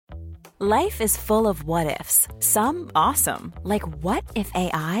Life is full of what-ifs. Some awesome, like what if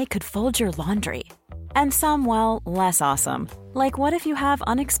AI could fold your laundry? And some, well, less awesome, like what if you have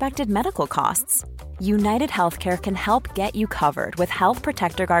unexpected medical costs? United Healthcare can help get you covered with Health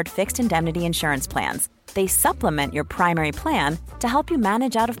Protector Guard fixed indemnity insurance plans. They supplement your primary plan to help you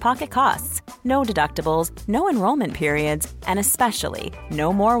manage out-of-pocket costs. No deductibles, no enrollment periods, and especially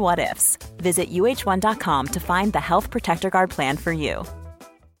no more what-ifs. Visit uh1.com to find the Health Protector Guard plan for you.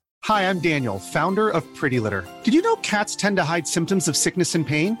 Hi, I'm Daniel, founder of Pretty Litter. Did you know cats tend to hide symptoms of sickness and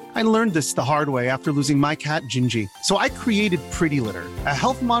pain? I learned this the hard way after losing my cat, Gingy. So I created Pretty Litter, a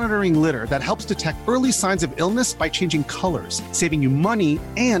health monitoring litter that helps detect early signs of illness by changing colors, saving you money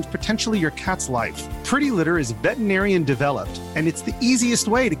and potentially your cat's life. Pretty Litter is veterinarian developed, and it's the easiest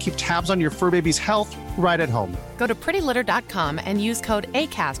way to keep tabs on your fur baby's health right at home. Go to prettylitter.com and use code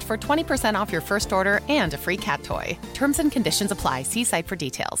ACAST for 20% off your first order and a free cat toy. Terms and conditions apply. See site for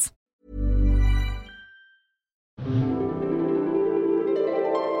details.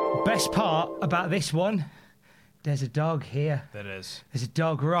 Best part about this one, there's a dog here. There is. There's a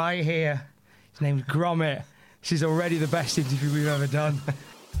dog right here. His name's Gromit. This is already the best interview we've ever done.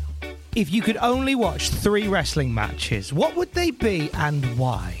 If you could only watch 3 wrestling matches, what would they be and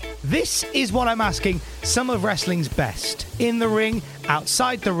why? This is what I'm asking some of wrestling's best. In the ring,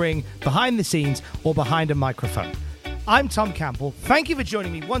 outside the ring, behind the scenes, or behind a microphone. I'm Tom Campbell. Thank you for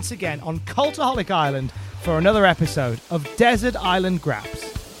joining me once again on Cultaholic Island for another episode of Desert Island Grabs.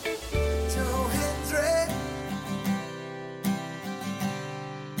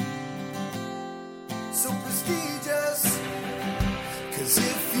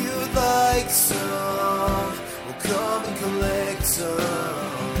 Like some, we'll come and collect some.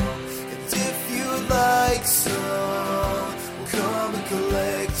 And if you like some, we'll come and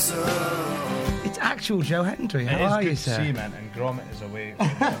collect some. It's actual Joe Hendry. How are you, sir? It is good to see you, man. And Gromit is away.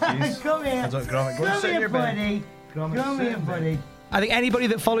 Come here. Gromit, go sit in your bed. Come here, buddy. I think anybody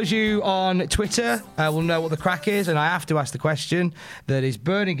that follows you on Twitter will know what the crack is, and I have to ask the question that is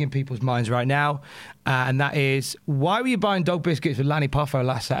burning in people's minds right now, and that is, why were you buying dog biscuits with Lanny Poffo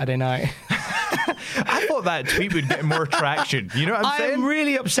last Saturday night? I thought that tweet would get more traction. You know what I'm saying? I'm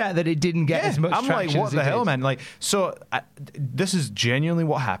really upset that it didn't get as much traction. I'm like, what as the hell, did. man? Like, so this is genuinely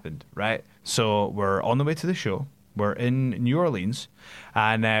what happened, right? So we're on the way to the show. We're in New Orleans,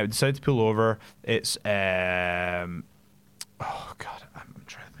 and we decided to pull over. It's oh God, I'm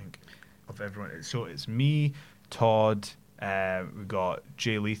trying to think of everyone. So it's me, Todd, we've got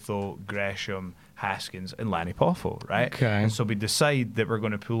Jay Lethal, Gresham, Haskins, and Lanny Poffo, right? Okay. And so we decide that we're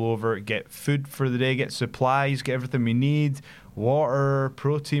going to pull over, get food for the day, get supplies, get everything we need, water,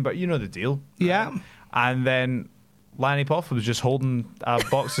 protein, but you know the deal. Right? Yeah. And then Lanny Poffo was just holding a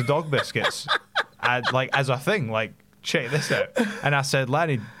box of dog biscuits as a thing, like, check this out. And I said,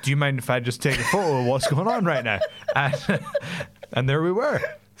 Lanny, do you mind if I just take a photo of what's going on right now? And there we were.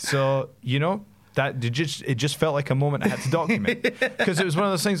 So, you know, it just felt like a moment I had to document. Because it was one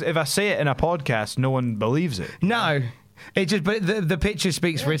of those things, if I say it in a podcast, no one believes it. No. But the picture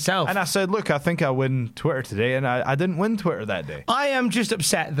speaks for itself. And I said, look, I think I win Twitter today, and I didn't win Twitter that day. I am just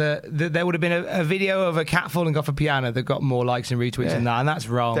upset that there would have been a video of a cat falling off a piano that got more likes and retweets than that, and that's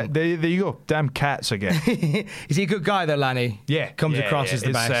wrong. There you go. Damn cats again. Is he a good guy, though, Lanny? Yeah. Comes across as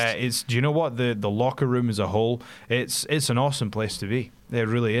the best. Do you know what? The locker room as a whole, it's an awesome place to be. It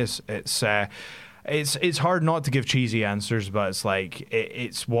really is. It's hard not to give cheesy answers, but it's like,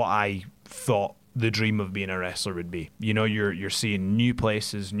 it's what I thought the dream of being a wrestler would be. You know, you're seeing new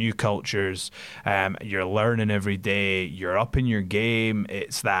places, new cultures, you're learning every day, you're up in your game.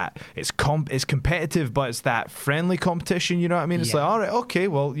 It's competitive, but it's that friendly competition, you know what I mean? It's like, all right, okay,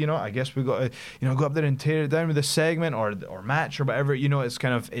 well, you know, I guess we got to, you know, go up there and tear it down with a segment or match or whatever. You know, it's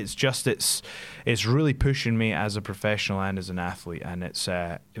really pushing me as a professional and as an athlete, and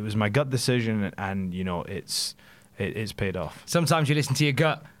it was my gut decision, and you know, it's paid off. Sometimes you listen to your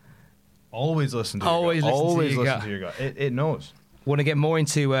gut. Always listen to your gut. Always listen to your gut. It knows. Want to get more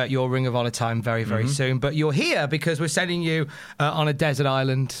into your Ring of Honor time very, very soon. But you're here because we're sending you on a desert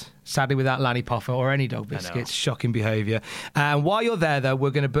island, sadly without Lanny Poffo or any dog biscuits. Shocking behaviour. And while you're there, though,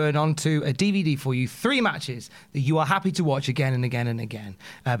 we're going to burn onto a DVD for you. 3 matches that you are happy to watch again and again and again.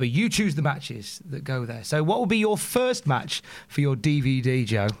 But you choose the matches that go there. So what will be your first match for your DVD,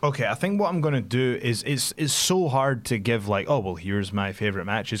 Joe? Okay, I think what I'm going to do is it's so hard to give like, oh, well, here's my favourite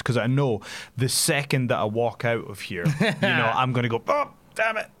matches, because I know the second that I walk out of here, you know, I'm going to go, oh,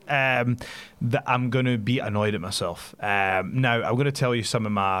 damn it, that I'm going to be annoyed at myself. Now, I'm going to tell you some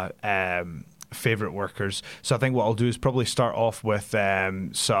of my favourite workers. So I think what I'll do is probably start off with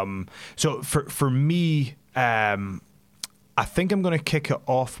some... So for me, I I think I'm going to kick it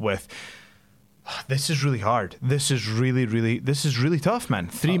off with. This is really hard. This is really tough, man.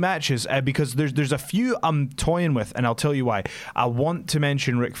 3 matches because there's a few I'm toying with, and I'll tell you why. I want to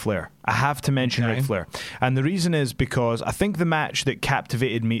mention Ric Flair. I have to mention Ric Flair, and the reason is because I think the match that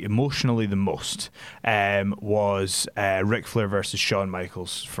captivated me emotionally the most was Ric Flair versus Shawn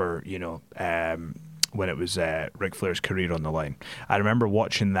Michaels for when it was Ric Flair's career on the line. I remember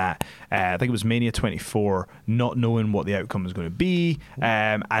watching that, I think it was Mania 24, not knowing what the outcome was going to be,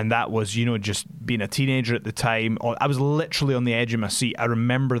 and that was, just being a teenager at the time. I was literally on the edge of my seat. I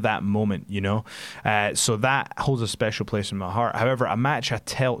remember that moment, so that holds a special place in my heart. However, a match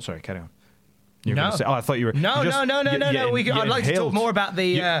sorry, carry on. I thought you were. No. I'd like to talk more about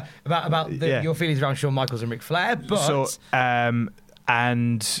the your feelings around Shawn Michaels and Ric Flair, but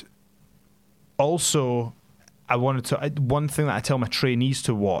and also, one thing that I tell my trainees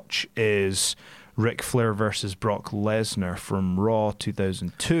to watch is Ric Flair versus Brock Lesnar from Raw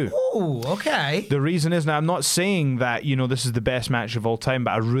 2002. Oh, okay. The reason is, now I'm not saying that this is the best match of all time,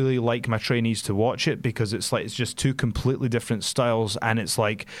 but I really like my trainees to watch it because it's just 2 completely different styles, and it's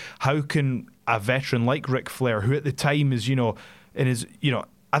like, how can a veteran like Ric Flair, who at the time is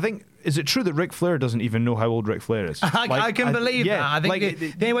I think. Is it true that Ric Flair doesn't even know how old Ric Flair is? I can believe that. I think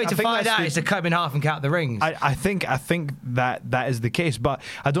the only way to find out is to cut him in half and count the rings. I think that is the case, but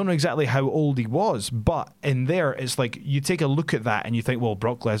I don't know exactly how old he was. But in there, it's like you take a look at that and you think, well,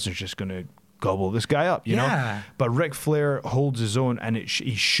 Brock Lesnar's just going to gobble this guy up, you know. But Ric Flair holds his own, and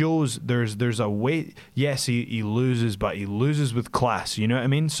he shows there's a way. Yes, he loses, but he loses with class. You know what I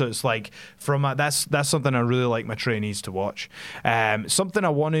mean? So it's like that's something I really like my trainees to watch. Something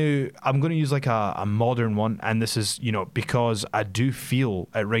I'm going to use like a modern one, and this is because I do feel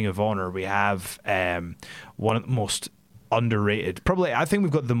at Ring of Honor we have one of the most underrated. Probably, I think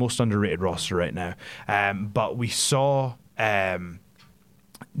we've got the most underrated roster right now. But we saw.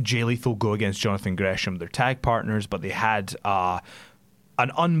 Jay Lethal go against Jonathan Gresham. They're tag partners, but they had an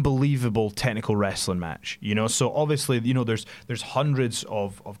unbelievable technical wrestling match. So obviously, there's hundreds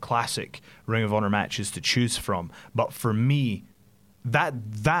of classic Ring of Honor matches to choose from. But for me,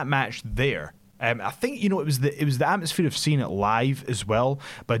 that match there, I think it was the atmosphere of seeing it live as well,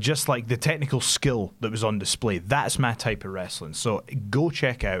 but just like the technical skill that was on display. That's my type of wrestling. So go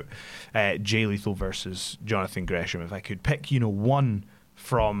check out Jay Lethal versus Jonathan Gresham. If I could pick, one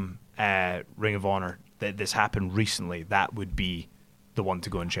from Ring of Honor that this happened recently, that would be the one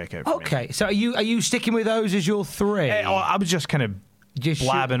to go and check out. Okay, so are you sticking with those as your 3? I was just kind of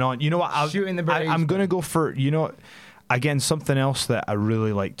blabbing on. You know what? Shooting the breeze. I'm going to go for again, something else that I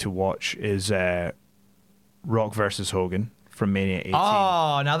really like to watch is Rock versus Hogan from Mania 18.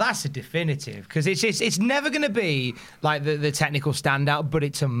 Oh, now that's a definitive, because it's never going to be like the technical standout, but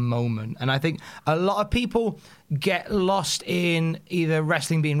it's a moment. And I think a lot of people get lost in either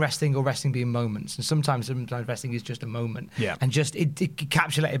wrestling being wrestling or wrestling being moments. And sometimes wrestling is just a moment. Yeah. And just it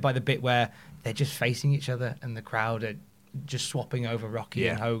encapsulated by the bit where they're just facing each other and the crowd are just swapping over Rocky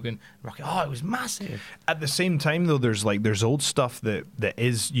and Hogan. Rocky, it was massive. At the same time, though, there's old stuff that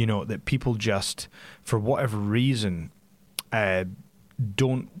is, that people just, for whatever reason,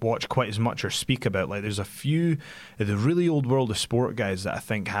 don't watch quite as much or speak about. Like, there's a few of the really old World of Sport guys that I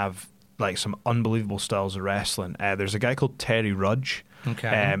think have like some unbelievable styles of wrestling. There's a guy called Terry Rudge.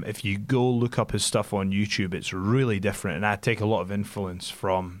 Okay. If you go look up his stuff on YouTube, it's really different, and I take a lot of influence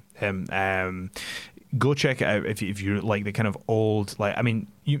from him. Go check it out if you like the kind of old, like, I mean,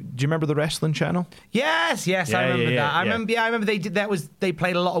 do you remember the Wrestling Channel? Yes, I remember that. I remember they did that. They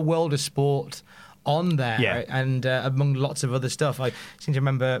played a lot of World of Sport on there, right? And among lots of other stuff. I seem to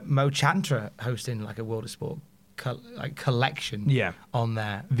remember Mo Chantra hosting like a World of Sport collection on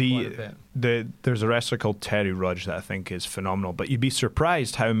there. There's a wrestler called Terry Rudge that I think is phenomenal, but you'd be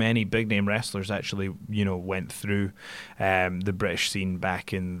surprised how many big name wrestlers actually went through the British scene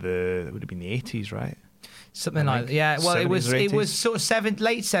back in would have been the 80s, right? Something like that. Well, it was sort of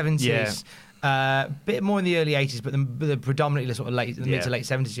late 70s. Bit more in the early 80s, but the predominantly sort of mid to late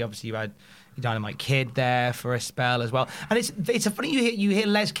 70s. Obviously, you had Dynamite Kid there for a spell as well. And it's a funny, you hear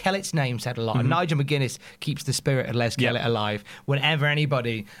Les Kellett's name said a lot, and Nigel McGuinness keeps the spirit of Les Kellett alive whenever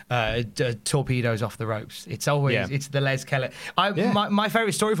anybody torpedoes off the ropes. It's always it's the Les Kellett. My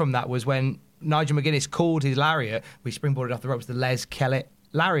favourite story from that was when Nigel McGuinness called his lariat, we springboarded off the ropes, the Les Kellett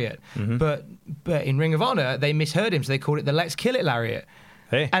lariat. But in Ring of Honor they misheard him, so they called it the Let's Kill It lariat.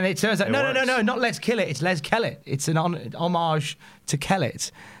 Hey, and it turns out no, not Let's Kill It, it's Les Kellett. It's an homage to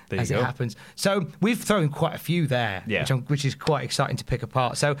Kellett. As it happens. So we've thrown quite a few there, which is quite exciting to pick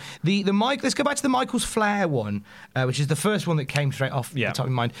apart. So let's go back to the Michaels Flair one, which is the first one that came straight off the top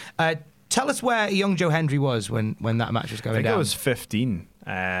of my mind. Tell us where young Joe Hendry was when that match was going I think down. I was 15.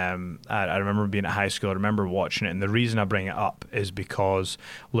 I remember being at high school. I remember watching it, and the reason I bring it up is because,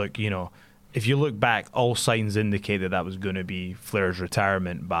 look, if you look back, all signs indicate that was going to be Flair's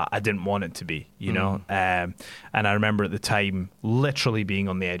retirement, but I didn't want it to be, and I remember at the time literally being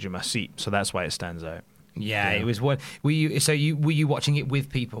on the edge of my seat, so that's why it stands out. Yeah, it was one. Were you watching it with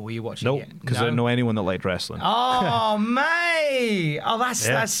people? Were you watching it? Nope, because I didn't know anyone that liked wrestling. Oh, mate! Oh,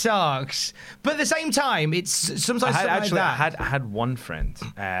 that sucks. But at the same time, it's sometimes I had one friend,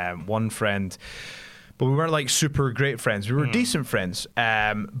 but we weren't like super great friends. We were decent friends,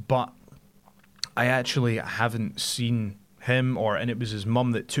 but I actually haven't seen him, and it was his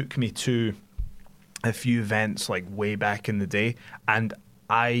mum that took me to a few events like way back in the day, and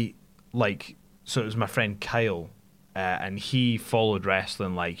so it was my friend Kyle, and he followed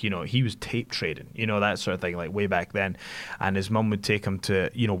wrestling he was tape trading, that sort of thing, like way back then. And his mum would take him to,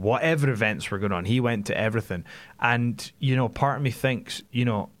 whatever events were going on. He went to everything. And, part of me thinks,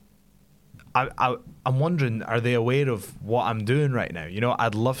 I'm wondering, are they aware of what I'm doing right now?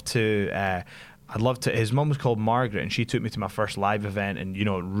 I'd love to. His mum was called Margaret, and she took me to my first live event, and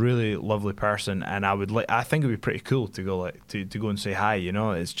really lovely person. And I think it'd be pretty cool to go to go and say hi.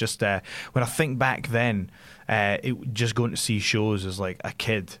 It's just when I think back then, just going to see shows as like a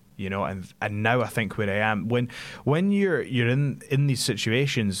kid, and now I think where I am. When you're in these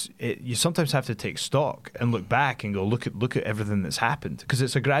situations, you sometimes have to take stock and look back and go look at everything that's happened, because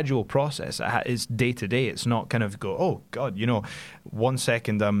it's a gradual process. It's day to day. It's not kind of go, oh God, 1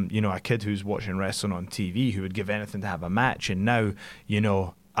 second I'm a kid who's watching wrestling on TV who would give anything to have a match, and now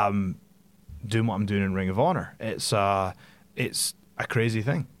I'm doing what I'm doing in Ring of Honor. It's a crazy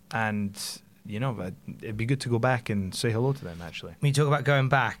thing, and but it'd be good to go back and say hello to them, actually. When you talk about going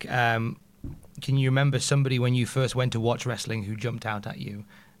back, can you remember somebody when you first went to watch wrestling who jumped out at you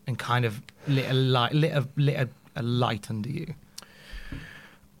and kind of lit a light under you?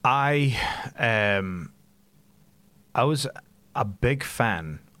 I was a big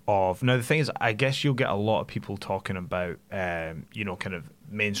fan of... Now, the thing is, I guess you'll get a lot of people talking about, kind of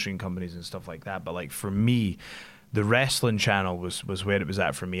mainstream companies and stuff like that, but like for me... The Wrestling Channel was where it was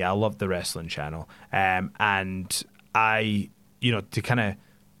at for me. I loved the Wrestling Channel. And I, to kind of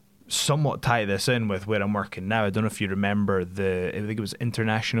somewhat tie this in with where I'm working now, I don't know if you remember I think it was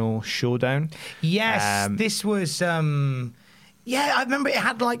International Showdown. Yes, this was, I remember it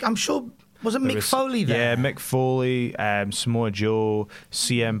had I'm sure... Was it Mick Foley there? Yeah, Mick Foley, Samoa Joe,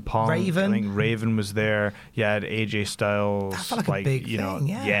 CM Punk. Raven. I think Raven was there. Yeah, AJ Styles. That felt like a big thing,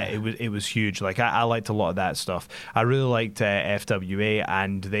 yeah. Yeah, it was huge. I liked a lot of that stuff. I really liked FWA,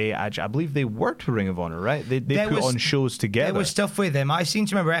 and they actually, I believe they worked with Ring of Honor, right? They put on shows together. There was stuff with them. I seem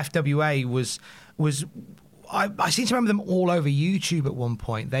to remember FWA was I seem to remember them all over YouTube at one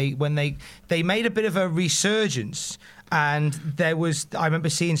point. When they made a bit of a resurgence. And I remember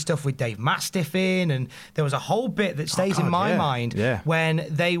seeing stuff with Dave Mastiff in, and there was a whole bit that stays in my mind when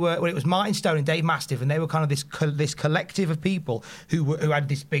it was Martin Stone and Dave Mastiff, and they were kind of this collective of people who had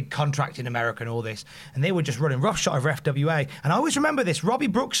this big contract in America and all this, and they were just running roughshod over FWA. And I always remember this. Robbie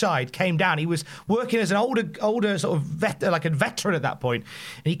Brookside came down. He was working as an older sort of a veteran at that point,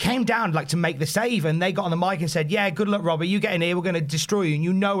 and he came down to make the save, and they got on the mic and said, "Yeah, good luck, Robbie. You get in here. We're going to destroy you, and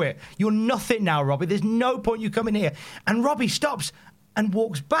you know it. You're nothing now, Robbie. There's no point you coming here." And Robbie stops and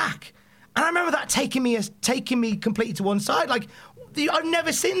walks back. And I remember that taking me completely to one side. I've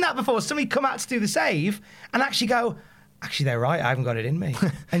never seen that before. Somebody come out to do the save and actually go, actually, they're right, I haven't got it in me,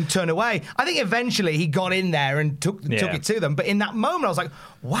 and turn away. I think eventually he got in there and took it to them. But in that moment, I was like,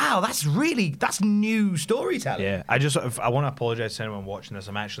 wow, that's new storytelling. Yeah, I want to apologise to anyone watching this.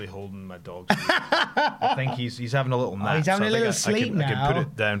 I'm actually holding my dog. I think he's having a little nap. He's having a little sleep now. I can put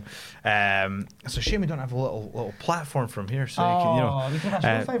it down. It's a shame we don't have a little platform from here, so you can, that's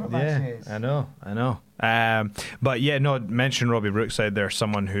your favourite matches. I know. But yeah, no, mention Robbie Brookside there,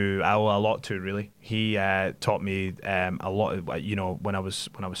 someone who I owe a lot to, really. He taught me a lot of, when I was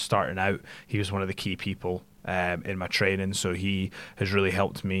starting out, he was one of the key people in my training, so he has really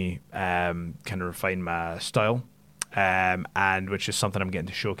helped me kind of refine my style, and which is something I'm getting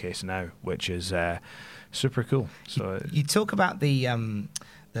to showcase now, which is super cool. So you talk about the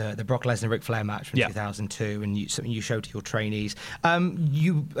Brock Lesnar Ric Flair match from 2002, and something you showed to your trainees.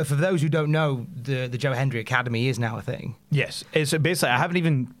 For those who don't know, the Joe Hendry Academy is now a thing. Yes, it's basically, I haven't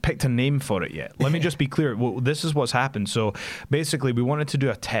even picked a name for it yet. Let me just be clear. Well, this is what's happened. So basically, we wanted to do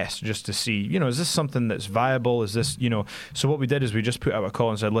a test just to see, is this something that's viable? Is this, So what we did is we just put out a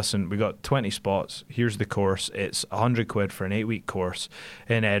call and said, listen, we got 20 spots. Here's the course. It's £100 for an 8-week course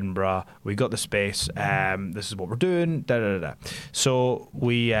in Edinburgh. We got the space. This is what we're doing. So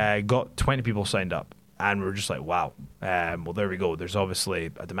we we got 20 people signed up. And we were just like, wow. Well, there we go. There's obviously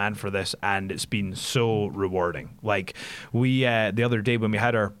a demand for this, and it's been so rewarding. Like we, the other day when we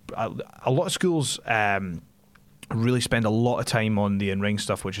had a lot of schools really spend a lot of time on the in-ring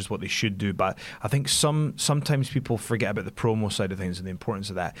stuff, which is what they should do. But I think sometimes people forget about the promo side of things and the importance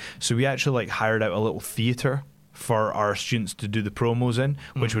of that. So we actually hired out a little theatre for our students to do the promos in,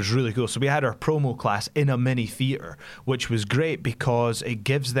 which was really cool. So we had our promo class in a mini theatre, which was great because it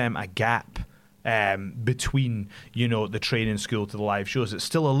gives them a gap between the training school to the live shows. It's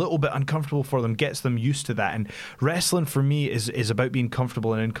still a little bit uncomfortable for them, gets them used to that. And wrestling for me is about being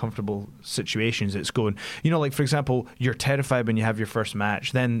comfortable in uncomfortable situations. It's going, like for example, you're terrified when you have your first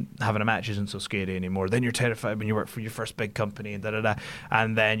match, then having a match isn't so scary anymore. Then you're terrified when you work for your first big company and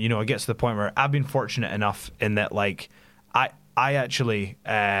and then it gets to the point where I've been fortunate enough in that I actually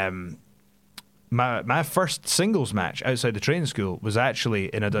My first singles match outside the training school was actually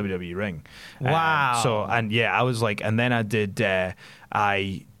in a WWE ring. Wow. I was and then I did, that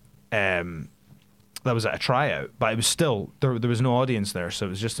was at a tryout, but it was still, there was no audience there, so it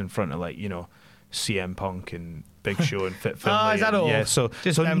was just in front of CM Punk and Big Show and Fit Finlay. Oh, is that all? Yeah, so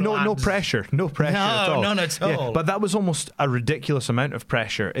no pressure at all. None at all. Yeah, but that was almost a ridiculous amount of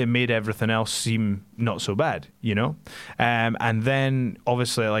pressure. It made everything else seem not so bad, And then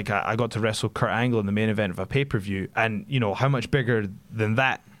obviously, I got to wrestle Kurt Angle in the main event of a pay-per-view, and how much bigger than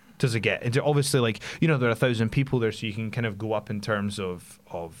that does it get? It's obviously, there are 1,000 people there, so you can kind of go up in terms of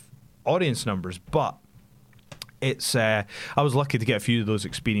audience numbers, but it's I was lucky to get a few of those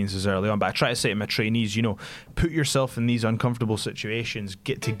experiences early on, but I try to say to my trainees, put yourself in these uncomfortable situations,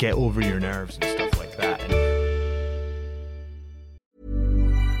 get over your nerves and stuff like that.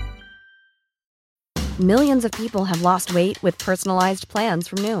 Millions of people have lost weight with personalized plans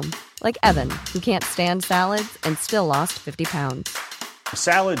from Noom. Like Evan, who can't stand salads and still lost 50 pounds.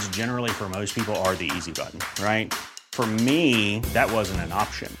 Salads generally for most people are the easy button, right? For me, that wasn't an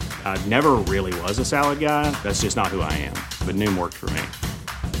option. I never really was a salad guy. That's just not who I am. But Noom worked for me.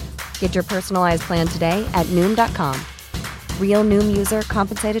 Get your personalized plan today at Noom.com. Real Noom user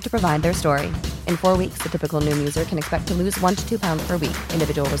compensated to provide their story. In 4 weeks, the typical Noom user can expect to lose 1 to 2 pounds per week.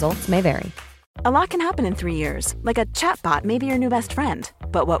 Individual results may vary. A lot can happen in 3 years, like a chatbot may be your new best friend.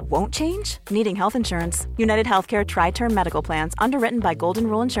 But what won't change? Needing health insurance. United Healthcare Tri-Term Medical Plans, underwritten by Golden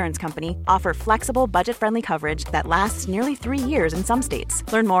Rule Insurance Company, offer flexible, budget-friendly coverage that lasts nearly 3 years in some states.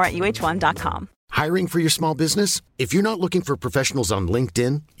 Learn more at uh1.com. Hiring for your small business? If you're not looking for professionals on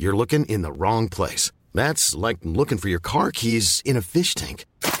LinkedIn, you're looking in the wrong place. That's like looking for your car keys in a fish tank.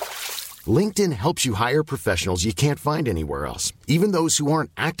 LinkedIn helps you hire professionals you can't find anywhere else, even those who aren't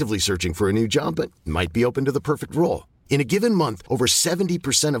actively searching for a new job but might be open to the perfect role. In a given month, over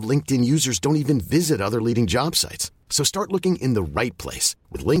 70% of LinkedIn users don't even visit other leading job sites. So start looking in the right place.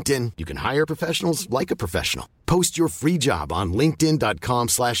 With LinkedIn, you can hire professionals like a professional. Post your free job on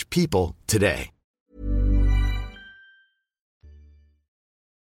linkedin.com/people today.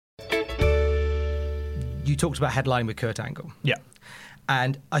 You talked about headlining with Kurt Angle. Yeah.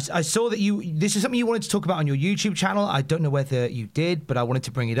 And I saw that this is something you wanted to talk about on your YouTube channel. I don't know whether you did, but I wanted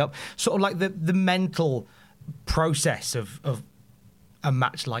to bring it up. Sort of like the mental process of a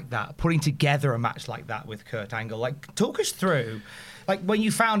match like that, putting together a match like that with Kurt Angle. Talk us through, when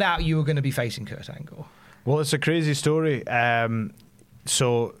you found out you were going to be facing Kurt Angle. Well, it's a crazy story.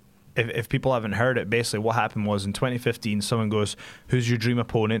 So if people haven't heard it, basically what happened was in 2015, someone goes, "Who's your dream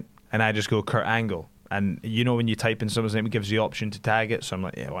opponent?" And I just go, "Kurt Angle." And when you type in someone's name, it gives you the option to tag it. So I'm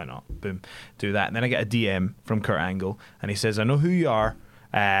like, yeah, why not? Boom, do that. And then I get a DM from Kurt Angle, and he says, "I know who you are.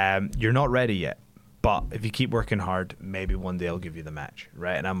 You're not ready yet, but if you keep working hard, maybe one day I'll give you the match."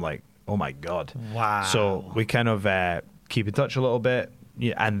 Right? And I'm like, oh my God. Wow. So we kind of keep in touch a little bit.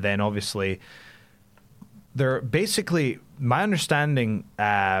 Yeah, and then obviously, my understanding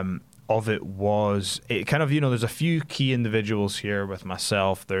of it was, it kind of, there's a few key individuals here with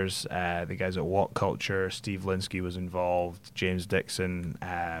myself. There's the guys at What Culture. Steve Linsky was involved. James Dixon,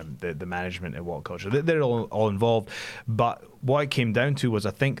 the management at What Culture. They're all involved. But what it came down to was,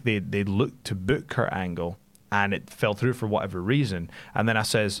 I think they looked to book Kurt Angle, and it fell through for whatever reason. And then I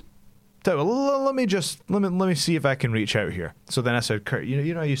says, let me see if I can reach out here. So then I said, "Kurt,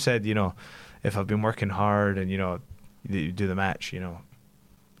 you said, if I've been working hard and, you do the match,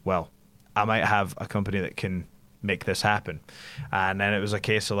 well, I might have a company that can make this happen." And then it was a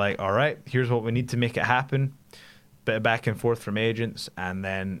case of all right, here's what we need to make it happen. Bit of back and forth from agents, and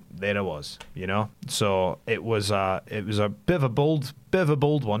then there it was, So it was a bit of a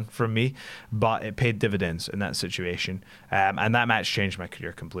bold one from me, but it paid dividends in that situation. And that match changed my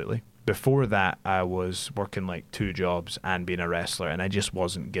career completely. before that, I was working like 2 jobs and being a wrestler, and I just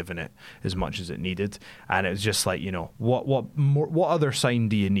wasn't giving it as much as it needed. And it was just like, what other sign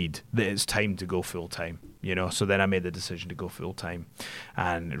do you need that it's time to go full time? So then I made the decision to go full time,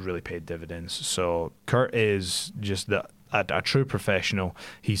 and it really paid dividends. So Kurt is just a true professional.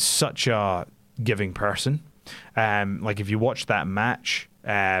 He's such a giving person. Like if you watch that match,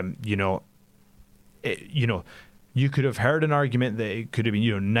 you could have heard an argument that it could have been,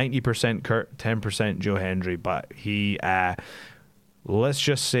 90% Kurt, 10% Joe Hendry, but he, let's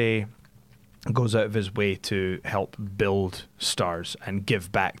just say, goes out of his way to help build stars and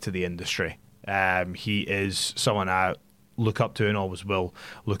give back to the industry. He is someone I look up to and always will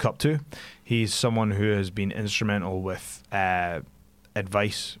look up to. He's someone who has been instrumental with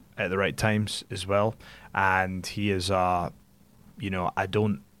advice at the right times as well, and he is I've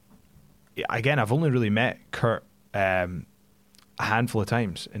only really met Kurt a handful of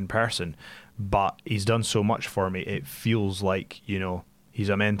times in person, but he's done so much for me. It feels like he's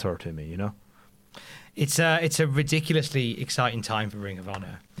a mentor to me. It's a ridiculously exciting time for Ring of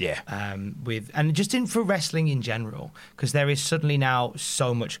Honor. Yeah. And just for wrestling in general, because there is suddenly now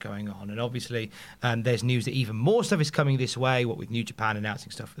so much going on, and obviously there's news that even more stuff is coming this way. What with New Japan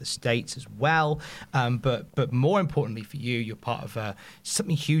announcing stuff for the States as well. But more importantly for you, you're part of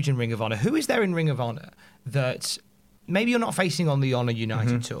something huge in Ring of Honor. Who is there in Ring of Honor that maybe you're not facing on the Honor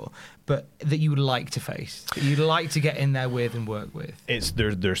United tour, but that you would like to face, that you'd like to get in there with and work with?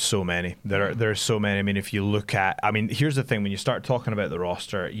 There's so many. There's so many. I mean, if you look at, here's the thing: when you start talking about the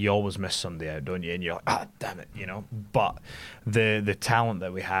roster, you always miss somebody out, don't you? And you're like, damn it, But the talent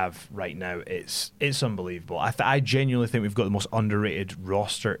that we have right now, it's unbelievable. I genuinely think we've got the most underrated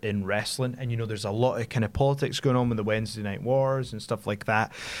roster in wrestling. And there's a lot of kind of politics going on with the Wednesday Night Wars and stuff like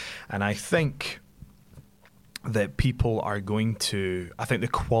that. And I think that people are going to, I think the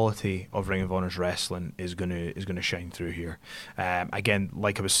quality of Ring of Honor's wrestling is going to shine through here. Again,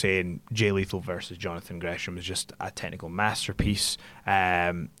 like I was saying, Jay Lethal versus Jonathan Gresham is just a technical masterpiece.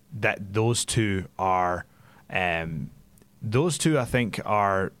 That those two, I think,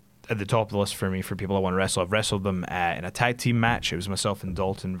 are at the top of the list for me for people I want to wrestle. I've wrestled them in a tag team match. It was myself and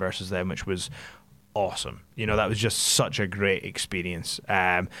Dalton versus them, which was awesome. That was just such a great experience.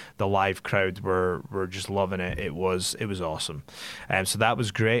 The live crowd were just loving it. It was awesome. So that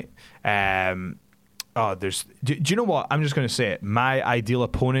was great. Do you know what? I'm just going to say it. My ideal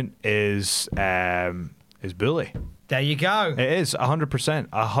opponent is Bully. There you go. It is 100%.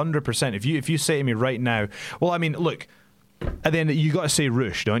 100%. If you say to me right now, well, look, at the end, you got to say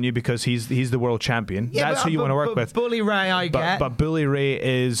Roosh, don't you? Because he's the world champion. Yeah, that's who you want to work with. Bully Ray, I get. But Bully Ray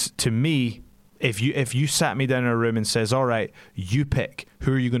is, to me, if you sat me down in a room and says, all right, you pick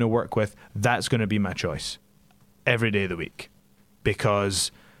who are you going to work with, that's going to be my choice every day of the week,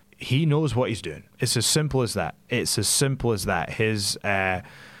 because he knows what he's doing. It's as simple as that. His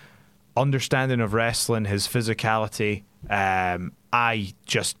understanding of wrestling, his physicality,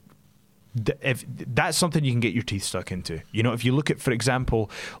 if that's something you can get your teeth stuck into. If you look at, for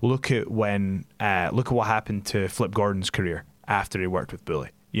example, look at what happened to Flip Gordon's career after he worked with Bully.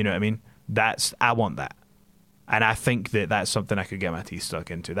 You know what I mean? I want that. And I think that that's something I could get my teeth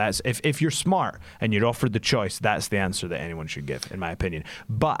stuck into. That's if you're smart and you're offered the choice, that's the answer that anyone should give, in my opinion.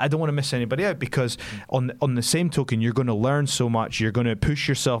 But I don't want to miss anybody out, because on the same token, you're going to learn so much. You're going to push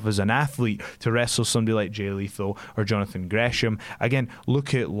yourself as an athlete to wrestle somebody like Jay Lethal or Jonathan Gresham. Again,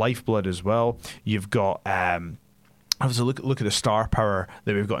 look at Lifeblood as well. You've got obviously look at the star power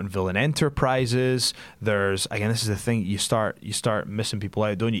that we've got in Villain Enterprises. There's, again, this is the thing, you start missing people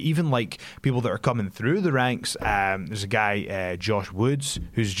out, don't you? Even like people that are coming through the ranks. There's a guy, Josh Woods,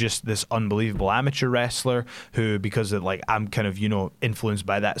 who's just this unbelievable amateur wrestler who, because of I'm kind of influenced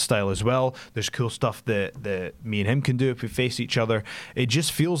by that style as well. There's cool stuff that me and him can do if we face each other. It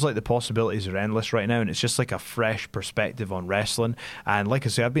just feels like the possibilities are endless right now, and it's just like a fresh perspective on wrestling. And like I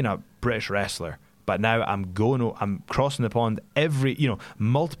say, I've been a British wrestler, but now I'm crossing the pond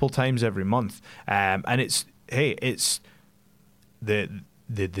multiple times every month, and it's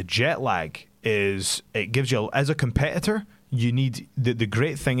the jet lag it gives you, as a competitor, you need the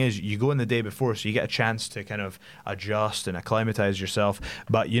great thing is you go in the day before, so you get a chance to kind of adjust and acclimatize yourself.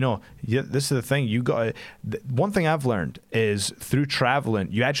 But this is the thing, one thing I've learned is through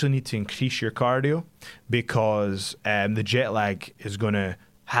traveling, you actually need to increase your cardio, because the jet lag is going to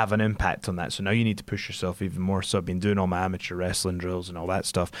have an impact on that. So now you need to push yourself even more. So I've been doing all my amateur wrestling drills and all that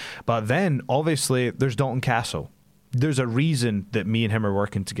stuff. But then obviously there's Dalton Castle. There's a reason that me and him are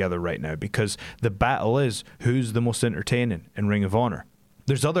working together right now, because the battle is who's the most entertaining in Ring of Honor.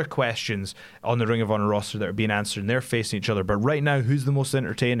 There's other questions on the Ring of Honor roster that are being answered, and they're facing each other. But right now, who's the most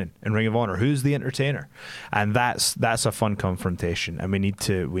entertaining in Ring of Honor? Who's the entertainer? And that's a fun confrontation, and we need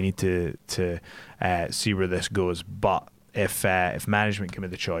to see where this goes. But if management can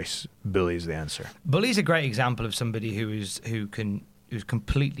make the choice, Bully's the answer. Bully's a great example of somebody who's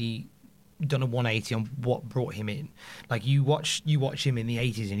completely done a 180 on what brought him in. Like you watch him in the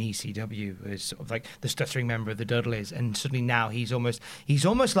 80s in ECW as sort of like the stuttering member of the Dudleys, and suddenly now he's almost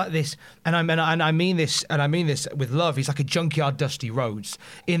like this. And I mean this with love. He's like a junkyard Dusty Rhodes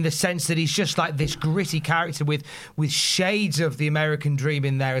in the sense that he's just like this gritty character with shades of the American Dream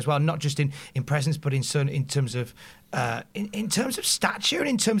in there as well, not just in presence but in terms of. In terms of stature and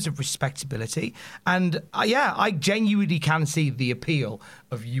in terms of respectability, and I genuinely can see the appeal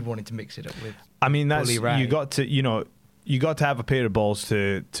of you wanting to mix it up with. I mean, that's Bully Ray. you got to have a pair of balls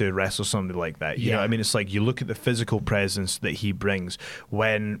to wrestle somebody like that. You know, I mean, it's like you look at the physical presence that he brings.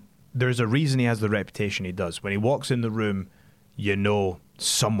 When there's a reason he has the reputation he does. When he walks in the room, you know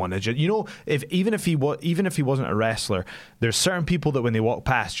someone. You know, even if he wasn't a wrestler, there's certain people that when they walk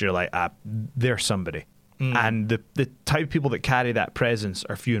past, you're like, they're somebody. And the type of people that carry that presence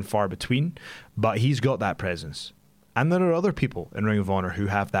are few and far between, but he's got that presence. And there are other people in Ring of Honor who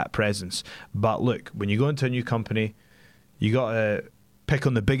have that presence. But look, when you go into a new company, you got to pick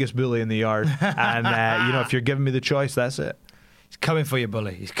on the biggest bully in the yard. And, if you're giving me the choice, that's it. He's coming for you,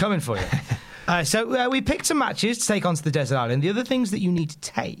 Bully. He's coming for you. So we picked some matches to take onto the Desert Island. The other things that you need to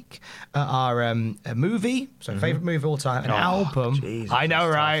take are a movie, favourite movie of all time, an album. Jesus, I know,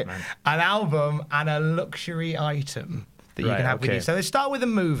 right? Tough, an album and a luxury item that you can have with you. So let's start with a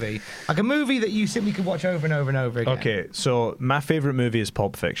movie. Like a movie that you simply could watch over and over and over again. Okay, so my favourite movie is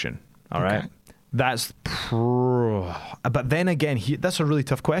Pulp Fiction. All right? That's but then again, that's a really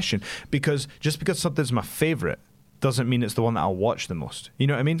tough question, because just because something's my favourite doesn't mean it's the one that I'll watch the most. You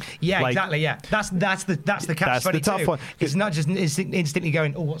know what I mean? Yeah, like, exactly. Yeah, that's the catch. That's the tough one. It's not just instantly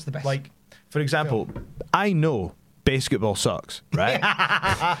going, oh, what's the best? Like, for example, I know Basketball sucks, right?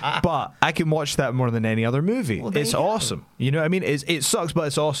 But I can watch that more than any other movie. Well, it's awesome. You know what I mean? It sucks, but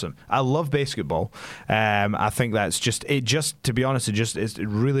it's awesome. I love Basketball. I think that's to be honest, it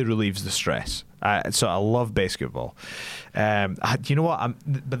really relieves the stress. So I love Basketball. You know what?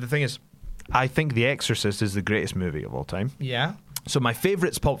 But the thing is, I think The Exorcist is the greatest movie of all time. Yeah. So my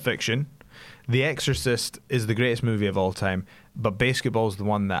favourite's Pulp Fiction. The Exorcist is the greatest movie of all time, but Basketball is the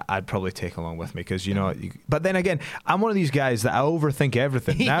one that I'd probably take along with me, because but then again, I'm one of these guys that I overthink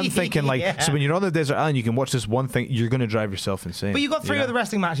everything. Now I'm thinking so when you're on the desert island, you can watch this one thing, you're going to drive yourself insane. But you've got three other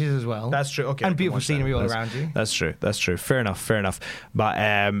wrestling matches as well. That's true. Okay, and beautiful scenery all around you. That's true. Fair enough. But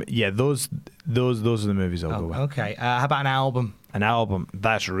those are the movies I'll go with. Okay. How about an album? An album,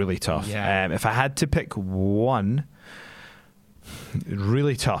 that's really tough. Yeah. If I had to pick one,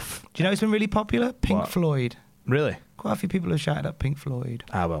 really tough. Do you know it's been really popular? Pink Floyd. Really? Quite a few people have shouted up Pink Floyd.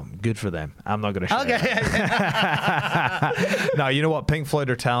 Well, good for them. I'm not going to shout. Okay. No, you know what? Pink Floyd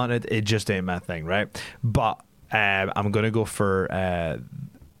are talented. It just ain't my thing, right? But I'm going to go for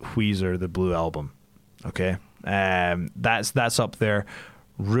Weezer, the Blue Album. Okay? That's up there.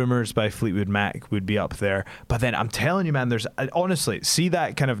 Rumours by Fleetwood Mac would be up there, but then I'm telling you, man, there's honestly, see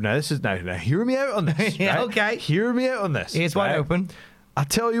that kind of now hear me out on this. Yeah, right? okay, hear me out on this. It's wide open. I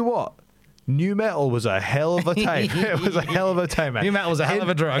tell you what, new metal was a hell of a time. It was a hell of a time, man. New metal was a hell of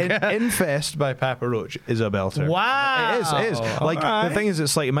a drug. Infest by Papa Roach is a belter. Wow. It is. Like, the thing is,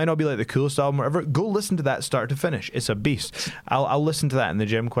 it's like, it might not be like the coolest album or whatever. Go listen to that start to finish. It's a beast. I'll listen to that in the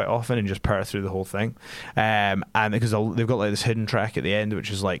gym quite often and just power through the whole thing. And because they've got like this hidden track at the end,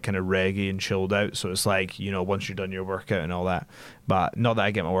 which is like kind of reggae and chilled out. So it's like, once you're done your workout and all that. But not that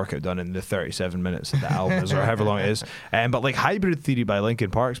I get my workout done in the 37 minutes that the album is, or however long it is. But like Hybrid Theory by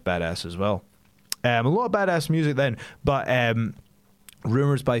Linkin Park's badass as well. A lot of badass music then, but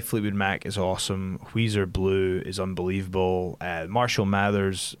Rumours by Fleetwood Mac is awesome. Weezer Blue is unbelievable. Marshall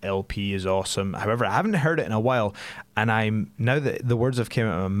Mathers LP is awesome. However, I haven't heard it in a while, and now that the words have came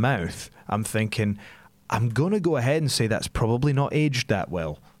out of my mouth, I'm thinking I'm going to go ahead and say that's probably not aged that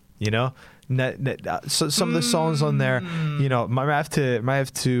well. So some of the songs on there, might have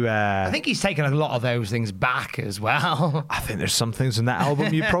to. I think he's taken a lot of those things back as well. I think there's some things in that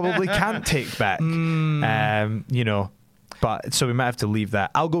album you probably can't take back. But so we might have to leave that.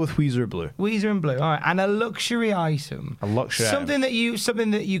 I'll go with Weezer Blue. Weezer and Blue. All right, and a luxury item. Something that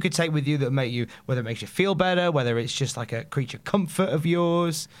you could take with you that make you, whether it makes you feel better, whether it's just like a creature comfort of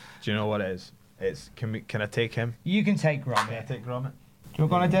yours. Do you know what it is? Can I take him? You can take Gromit. Can I take Gromit? Do you want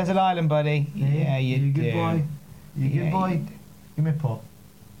to go on a desert island, buddy? Yeah, you do. You're a good boy. You're a good boy. Give me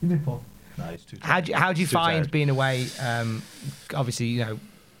a paw. How do you Too find tired. being away? Obviously, you know,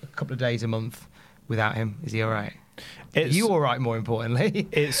 a couple of days a month without him. Is he all right? Are you all right? More importantly,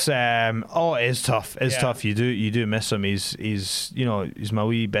 It's it is tough. It's Yeah. tough. You do miss him. He's you know, he's my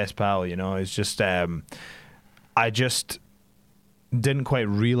wee best pal. You know, it's just I just didn't quite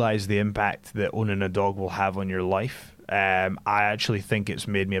realize the impact that owning a dog will have on your life. I actually think it's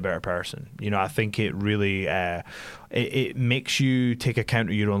made me a better person. You know, I think it really it makes you take account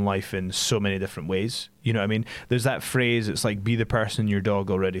of your own life in so many different ways. You know what I mean? There's that phrase. It's like, be the person your dog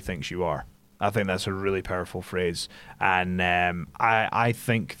already thinks you are. I think that's a really powerful phrase, and I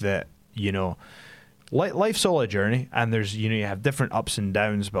think that, you know, life's all a journey, and there's, you know, you have different ups and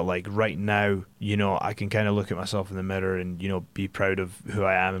downs, but like right now, you know, I can kind of look at myself in the mirror and, you know, be proud of who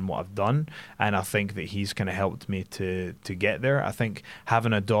I am and what I've done, and I think that he's kind of helped me to get there. I think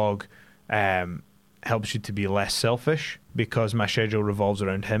having a dog helps you to be less selfish because my schedule revolves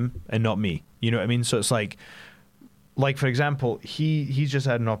around him and not me. You know what I mean? So it's like for example, he's just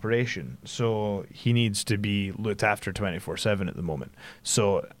had an operation, so he needs to be looked after 24/7 at the moment.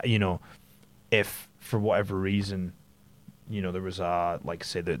 So, you know, if for whatever reason, you know, there was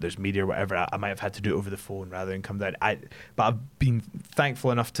say that there's media or whatever, I might have had to do it over the phone rather than come down. But I've been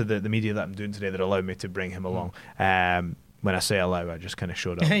thankful enough to the media that I'm doing today that allowed me to bring him along. When I say allow, I just kind of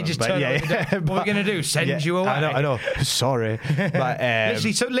showed up. He just turned up. What are we going to do? Send you away? I know. Sorry. But,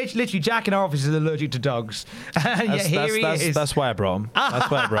 literally, Jack in our office is allergic to dogs. And yet here he is. That's why I brought him. That's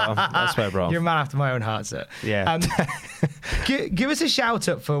why I brought him. You're a man after my own heart, sir. Yeah. Give us a shout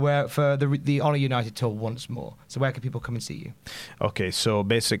out for the Honour United tour once more. So where can people come and see you? Okay, so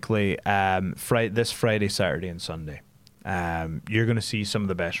basically, this Friday, Saturday, and Sunday, you're going to see some of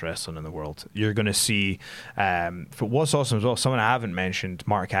the best wrestling in the world. You're going to see, for what's awesome as well, someone I haven't mentioned,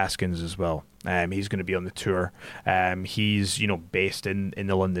 Mark Haskins as well. He's going to be on the tour. He's, you know, based in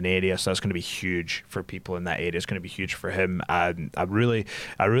the London area, so that's going to be huge for people in that area. It's going to be huge for him. I really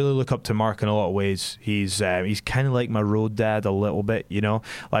look up to Mark in a lot of ways. He's kind of like my road dad a little bit, you know.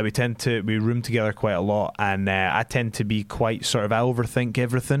 Like we room together quite a lot, and I tend to be quite sort of, I overthink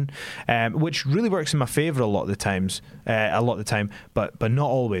everything, which really works in my favour a lot of the time, but not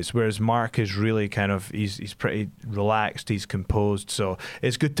always. Whereas Mark is really kind of he's pretty relaxed, he's composed, so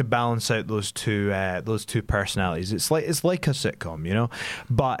it's good to balance out those two personalities. It's like a sitcom, you know.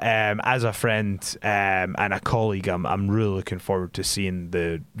 But as a friend and a colleague, I'm really looking forward to seeing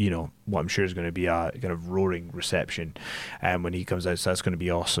the, you know, what I'm sure is going to be a kind of roaring reception when he comes out. So that's going to be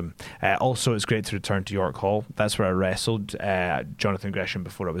awesome. Also, it's great to return to York Hall. That's where I wrestled Jonathan Gresham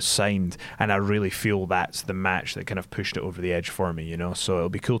before I was signed, and I really feel that's the match that kind of pushed it over the edge for me, you know. So it'll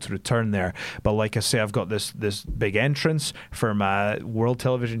be cool to return there. But like I say, I've got this big entrance for my World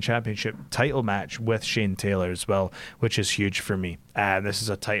Television Championship title match with Shane Taylor as well, which is huge for me. This is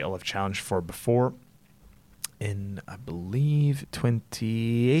a title I've challenged for before in, I believe,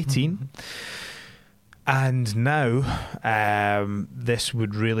 2018. And now this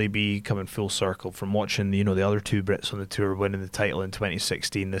would really be coming full circle from watching, you know, the other two Brits on the tour winning the title in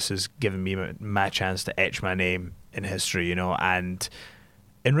 2016. This has given me my chance to etch my name in history, you know. And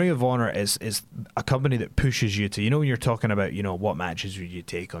in Ring of Honor is a company that pushes you to, you know, when you're talking about, you know, what matches would you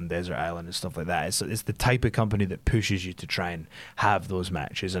take on Desert Island and stuff like that, it's the type of company that pushes you to try and have those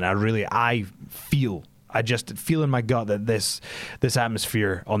matches. And I just feel in my gut that this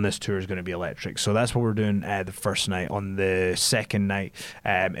atmosphere on this tour is going to be electric. So that's what we're doing the first night. On the second night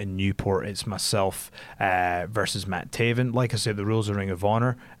in Newport, it's myself versus Matt Taven. Like I said, the rules of Ring of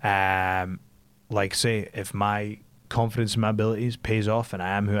Honor. Like I say, if my confidence in my abilities pays off and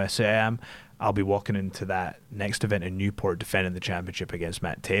I am who I say I am, I'll be walking into that next event in Newport defending the championship against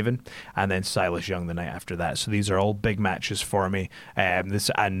Matt Taven, and then Silas Young the night after that. So these are all big matches for me.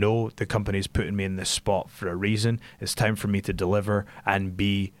 I know the company's putting me in this spot for a reason. It's time for me to deliver and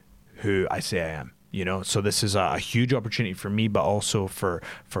be who I say I am. You know, so this is a huge opportunity for me, but also for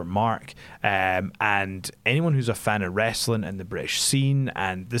Mark and anyone who's a fan of wrestling and the British scene.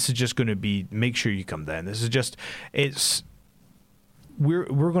 And this is just going to be, make sure you come down. This is just, we're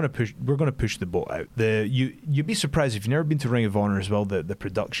going to push the boat out. You'd be surprised if you've never been to Ring of Honor as well. The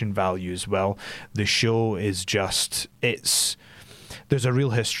production value as well. The show is just, there's a real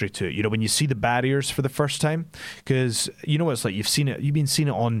history to it. You know, when you see the barriers for the first time, because you know what it's like, you've been seeing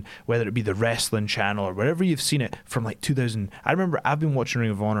it on, whether it be the Wrestling Channel or wherever you've seen it from like 2000. I remember I've been watching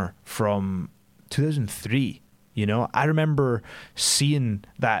Ring of Honor from 2003. You know, I remember seeing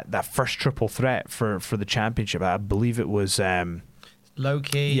that first triple threat for the championship. I believe it was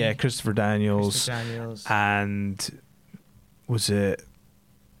Low-key. Yeah, Christopher Daniels. And was it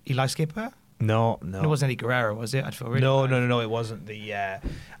Eli Skipper? No. It wasn't Eddie Guerrero, was it? I'd feel really No. bad. It wasn't the.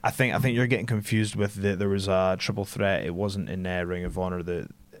 I think you're getting confused with there was a triple threat. It wasn't in Ring of Honor.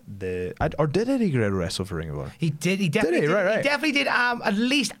 Or did Eddie Guerrero wrestle for Ring of Honor? He did. He definitely did. Right. He definitely did at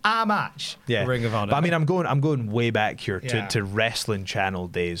least a match. Yeah, for Ring of Honor. But I mean, I'm going way back here Yeah. to Wrestling Channel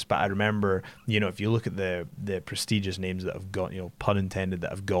days. But I remember, if you look at the prestigious names that have gone, pun intended, that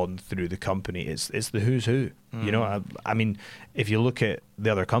have gone through the company, it's the who's who. I mean, if you look at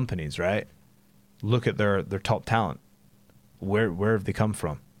the other companies, right? Look at their top talent. Where have they come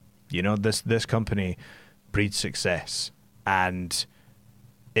from? This company breeds success, and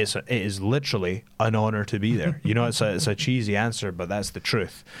it is literally an honor to be there. It's a cheesy answer, but that's the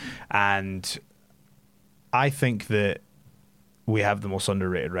truth. And I think that we have the most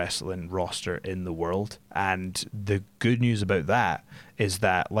underrated wrestling roster in the world. And the good news about that is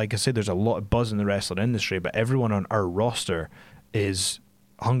that, like I said, there's a lot of buzz in the wrestling industry, but everyone on our roster is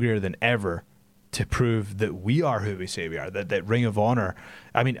hungrier than ever to prove that we are who we say we are, that Ring of Honor,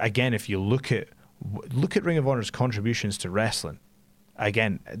 I mean, again, if you look at Ring of Honor's contributions to wrestling,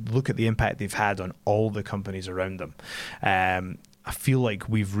 again, look at the impact they've had on all the companies around them. I feel like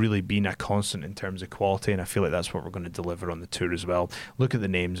we've really been a constant in terms of quality, and I feel like that's what we're going to deliver on the tour as well. Look at the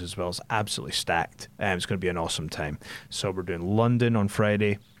names as well. It's absolutely stacked. It's going to be an awesome time. So we're doing London on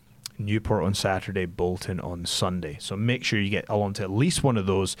Friday, Newport on Saturday, Bolton on Sunday. So make sure you get along to at least one of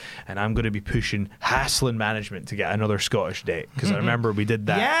those, and I'm going to be pushing hassling management to get another Scottish date, because I remember we did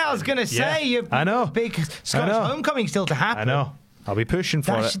that. Yeah, I was going to say, I know. Big Scottish homecoming still to happen. I know. I'll be pushing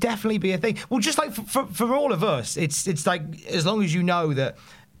for it. That should definitely be a thing. Well, just like for all of us, it's like, as long as you know that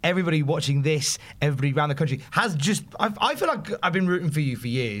everybody watching this, everybody around the country has just. I feel like I've been rooting for you for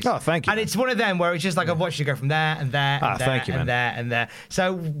years. Oh, thank you. And it's one of them where it's just like I've watched you go from there and there and there thank you, and man. there and there.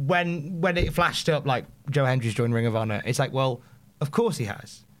 So when it flashed up like Joe Hendry's joined Ring of Honor, it's like, well, of course he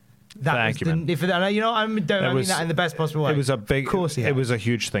has. Thank you, man. I mean that in the best possible way. It was a big. Of course he has. It was a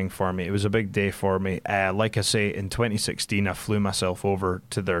huge thing for me. It was a big day for me. Like I say, in 2016, I flew myself over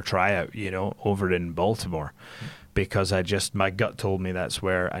to their tryout, over in Baltimore, because my gut told me that's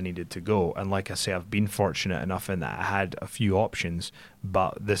where I needed to go. And like I say, I've been fortunate enough in that I had a few options,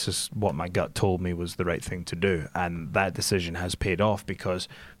 but this is what my gut told me was the right thing to do. And that decision has paid off, because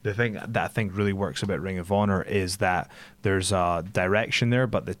the thing that I think really works about Ring of Honor is that there's a direction there,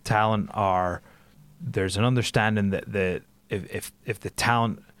 but the talent there's an understanding that if the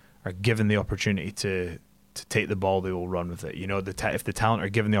talent are given the opportunity to take the ball, they will run with it. If the talent are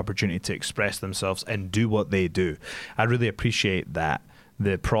given the opportunity to express themselves and do what they do, I really appreciate that.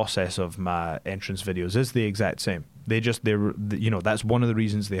 The process of my entrance videos is the exact same. That's one of the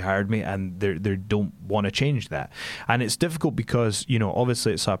reasons they hired me, and they don't want to change that. And it's difficult because,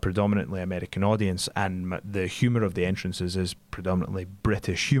 obviously it's a predominantly American audience, and the humor of the entrances is predominantly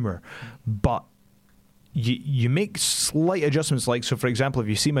British humor, but you make slight adjustments. Like, so for example, if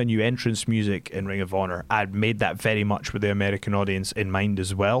you see my new entrance music in Ring of Honor, I'd made that very much with the American audience in mind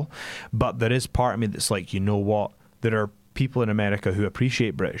as well. But there is part of me that's like, there are people in America who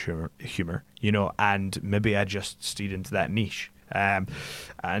appreciate British humor, and maybe I just steered into that niche. But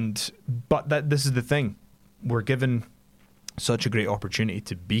this is the thing. We're given such a great opportunity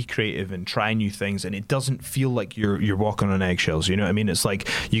to be creative and try new things, and it doesn't feel like you're walking on eggshells. You know what I mean? It's like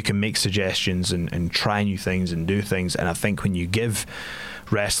you can make suggestions and try new things and do things, and I think when you give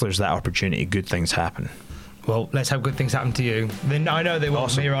wrestlers that opportunity, good things happen. Well, let's have good things happen to you. Then I know they will.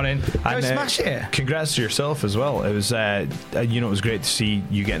 Awesome. Me running. Go smash it. Congrats to yourself as well. It was, it was great to see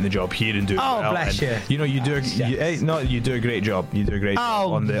you getting the job here and doing well. Oh, bless and, you. You do a great job. You do a great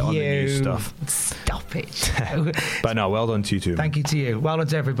job on the new stuff. Stop it. But no, well done to you too. Thank you to you. Well done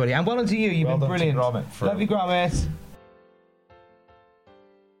to everybody, and well done to you. You've been brilliant. Love you, Gromit.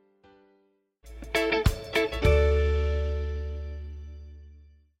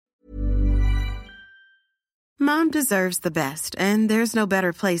 Mom deserves the best, and there's no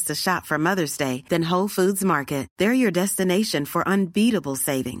better place to shop for Mother's Day than Whole Foods Market. They're your destination for unbeatable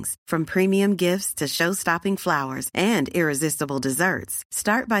savings, from premium gifts to show-stopping flowers and irresistible desserts.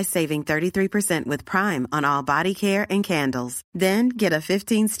 Start by saving 33% with Prime on all body care and candles. Then get a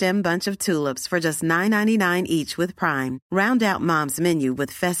 15-stem bunch of tulips for just $9.99 each with Prime. Round out Mom's menu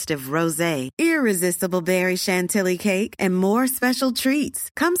with festive rosé, irresistible berry chantilly cake, and more special treats.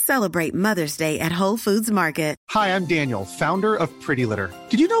 Come celebrate Mother's Day at Whole Foods Market. Hi, I'm Daniel, founder of Pretty Litter.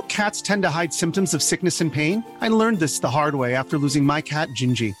 Did you know cats tend to hide symptoms of sickness and pain? I learned this the hard way after losing my cat,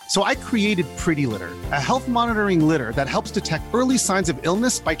 Gingy. So I created Pretty Litter, a health monitoring litter that helps detect early signs of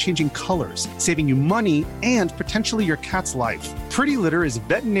illness by changing colors, saving you money and potentially your cat's life. Pretty Litter is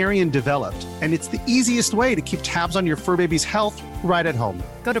veterinarian developed, and it's the easiest way to keep tabs on your fur baby's health right at home.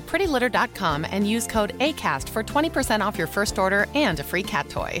 Go to prettylitter.com and use code ACAST for 20% off your first order and a free cat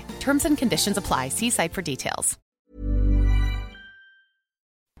toy. Terms and conditions apply. See site for details.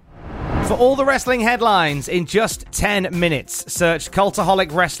 For all the wrestling headlines in just 10 minutes, search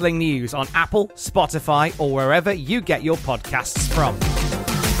Cultaholic Wrestling News on Apple, Spotify, or wherever you get your podcasts from.